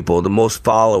famous people, the most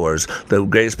followers, the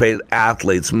greatest paid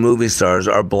athletes, movie stars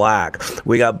are black.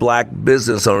 We got black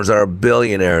business owners that are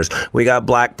billionaires. We got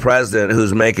black president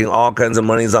who's making all kinds of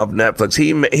monies off Netflix.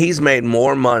 He's made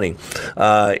more money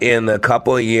in a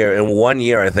couple of years, in 1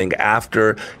 year, I think,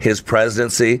 after his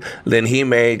presidency than he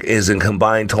made his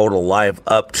combined total life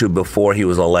up to before he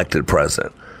was elected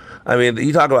president. I mean,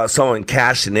 you talk about someone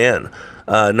cashing in.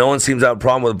 No one seems to have a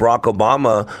problem with Barack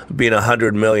Obama being a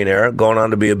 100 millionaire, going on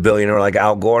to be a billionaire like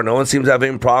Al Gore. No one seems to have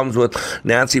any problems with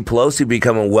Nancy Pelosi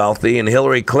becoming wealthy and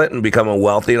Hillary Clinton becoming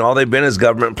wealthy, and all they've been is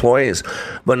government employees.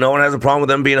 But no one has a problem with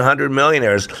them being 100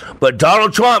 millionaires. But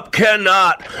Donald Trump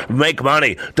cannot make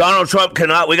money. Donald Trump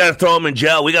cannot. We got to throw him in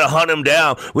jail. We got to hunt him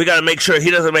down. We got to make sure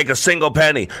he doesn't make a single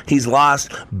penny. He's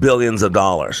lost billions of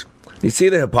dollars. You see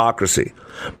the hypocrisy.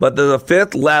 But the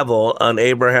 5th level on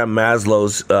Abraham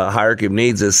Maslow's hierarchy of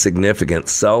needs is significant.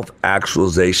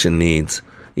 Self-actualization needs.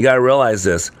 You got to realize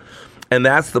this. And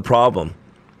that's the problem.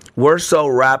 We're so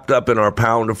wrapped up in our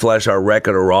pound of flesh, our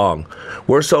record of wrong.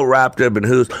 We're so wrapped up in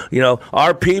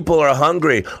our people are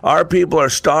hungry. Our people are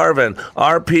starving.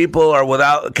 Our people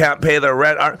are can't pay their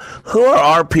rent. Who are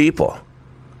our people?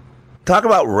 Talk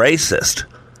about racist.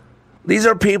 These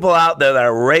are people out there that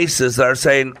are racist, that are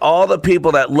saying all the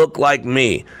people that look like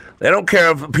me. They don't care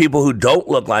if people who don't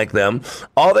look like them.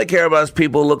 All they care about is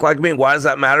people who look like me. Why does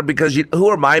that matter? Because who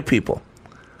are my people?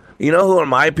 You know who are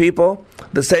my people?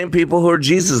 The same people who are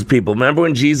Jesus' people. Remember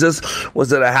when Jesus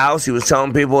was at a house, he was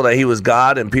telling people that he was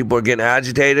God, and people were getting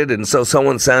agitated, and so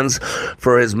someone sends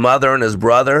for his mother and his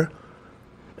brother.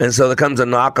 And so there comes a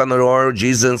knock on the door,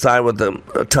 Jesus inside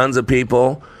with tons of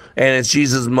people, and it's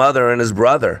Jesus' mother and his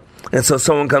brother. And so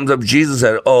someone comes up to Jesus and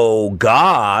said, "Oh,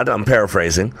 God," I'm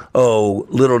paraphrasing, "Oh,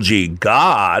 little g,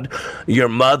 God, your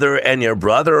mother and your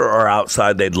brother are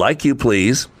outside. They'd like you,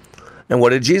 please." And what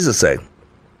did Jesus say?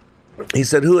 He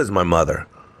said, "Who is my mother?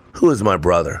 Who is my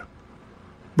brother?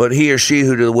 But he or she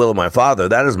who do the will of my Father,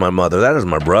 that is my mother, that is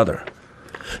my brother."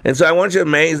 And so I want you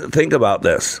to think about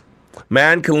this.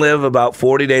 Man can live about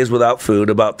 40 days without food,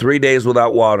 about 3 days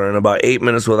without water, and about 8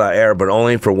 minutes without air, but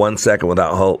only for 1 second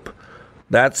without hope.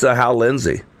 That's Hal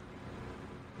Lindsey.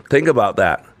 Think about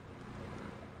that.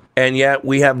 And yet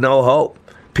we have no hope.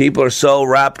 People are so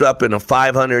wrapped up in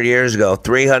 500 years ago,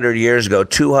 300 years ago,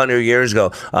 200 years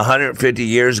ago, 150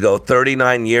 years ago,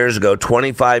 39 years ago,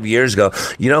 25 years ago.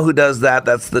 You know who does that?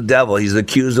 That's the devil. He's the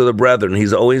accuser of the brethren.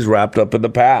 He's always wrapped up in the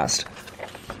past.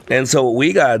 And so what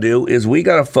we got to do is we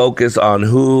got to focus on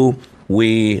who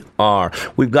we are.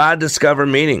 We've got to discover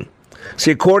meaning.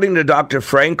 See, according to Dr.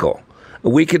 Frankl,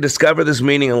 we can discover this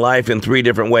meaning in life in 3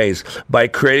 different ways: by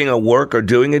creating a work or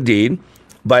doing a deed,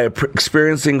 by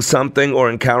experiencing something or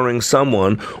encountering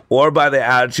someone, or by the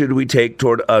attitude we take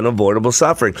toward unavoidable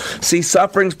suffering. See,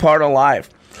 suffering's part of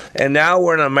life. And now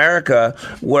we're in America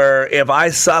where if I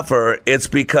suffer, it's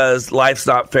because life's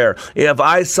not fair. If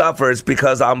I suffer, it's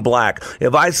because I'm black.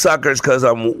 If I suffer, it's because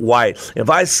I'm white. If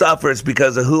I suffer, it's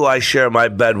because of who I share my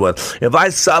bed with. If I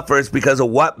suffer, it's because of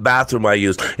what bathroom I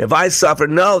use. If I suffer,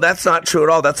 no, that's not true at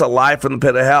all. That's a lie from the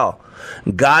pit of hell.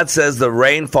 God says the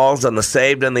rain falls on the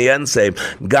saved and the unsaved.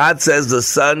 God says the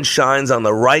sun shines on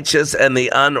the righteous and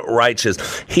the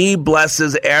unrighteous. He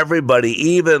blesses everybody,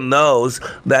 even those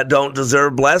that don't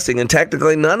deserve blessing. And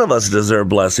technically, none of us deserve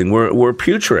blessing. We're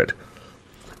putrid.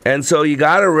 And so you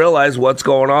got to realize what's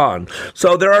going on.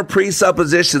 So there are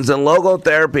presuppositions in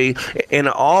logotherapy. In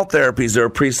all therapies, there are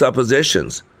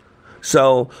presuppositions.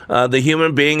 So the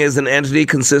human being is an entity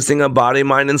consisting of body,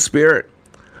 mind, and spirit.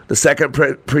 The second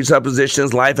presupposition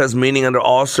is life has meaning under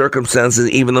all circumstances,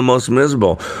 even the most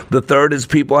miserable. The third is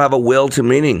people have a will to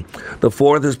meaning. The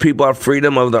fourth is people have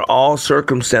freedom under all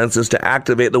circumstances to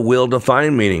activate the will to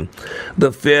find meaning.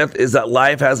 The fifth is that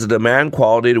life has a demand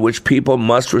quality to which people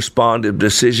must respond if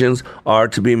decisions are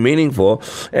to be meaningful.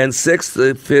 And sixth,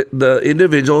 the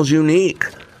individual is unique.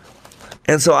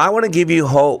 And so I want to give you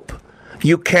hope.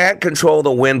 You can't control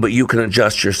the wind, but you can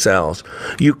adjust your sails.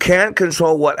 You can't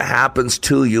control what happens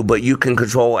to you, but you can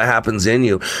control what happens in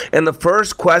you. And the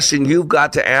first question you've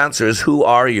got to answer is, who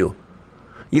are you?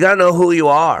 You got to know who you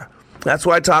are. That's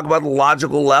why I talk about the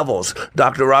logical levels.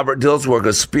 Dr. Robert Dill's work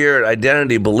of spirit,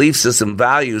 identity, belief system,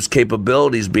 values,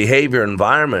 capabilities, behavior,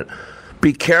 environment.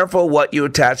 Be careful what you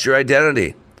attach your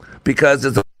identity, because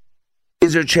it's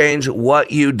easier to change what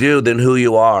you do than who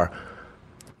you are.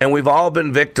 And we've all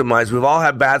been victimized. We've all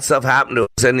had bad stuff happen to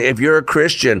us. And if you're a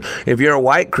Christian, if you're a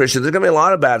white Christian, there's going to be a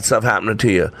lot of bad stuff happening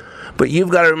to you. But you've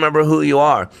got to remember who you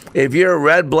are. If you're a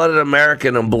red-blooded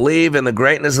American and believe in the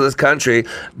greatness of this country,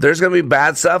 there's going to be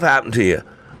bad stuff happen to you.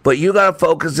 But you got to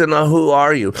focus in on who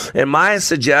are you. And Maya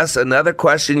suggests another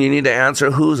question you need to answer: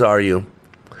 whose are you?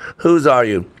 Whose are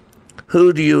you?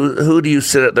 Who do you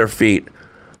sit at their feet?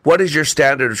 What is your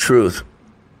standard of truth?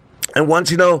 And once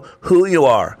you know who you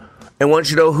are, and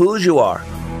once you know whose you are,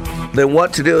 then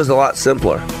what to do is a lot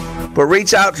simpler. But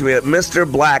reach out to me at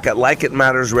Mr. Black at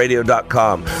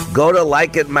likeitmattersradio.com. Go to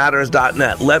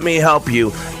likeitmatters.net. Let me help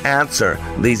you answer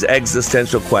these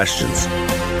existential questions.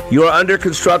 You are under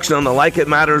construction on the Like It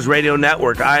Matters Radio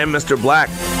Network. I am Mr. Black,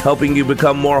 helping you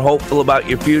become more hopeful about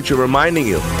your future, reminding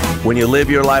you, when you live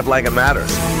your life like it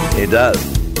matters, it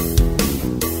does.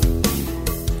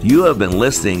 You have been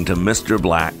listening to Mr.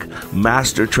 Black,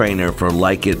 Master Trainer for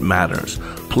Like It Matters.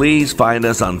 Please find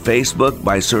us on Facebook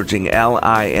by searching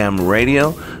LIM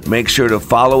Radio. Make sure to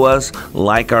follow us,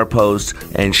 like our posts,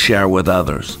 and share with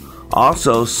others.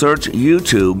 Also, search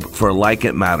YouTube for Like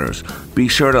It Matters. Be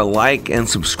sure to like and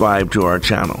subscribe to our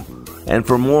channel. And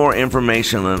for more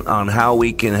information on how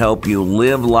we can help you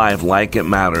live life like it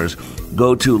matters,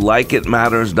 go to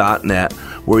likeitmatters.net,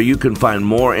 where you can find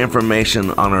more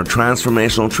information on our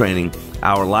transformational training,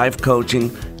 our life coaching,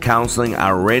 counseling,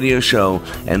 our radio show,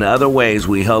 and other ways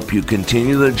we help you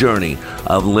continue the journey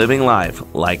of living life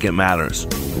like it matters.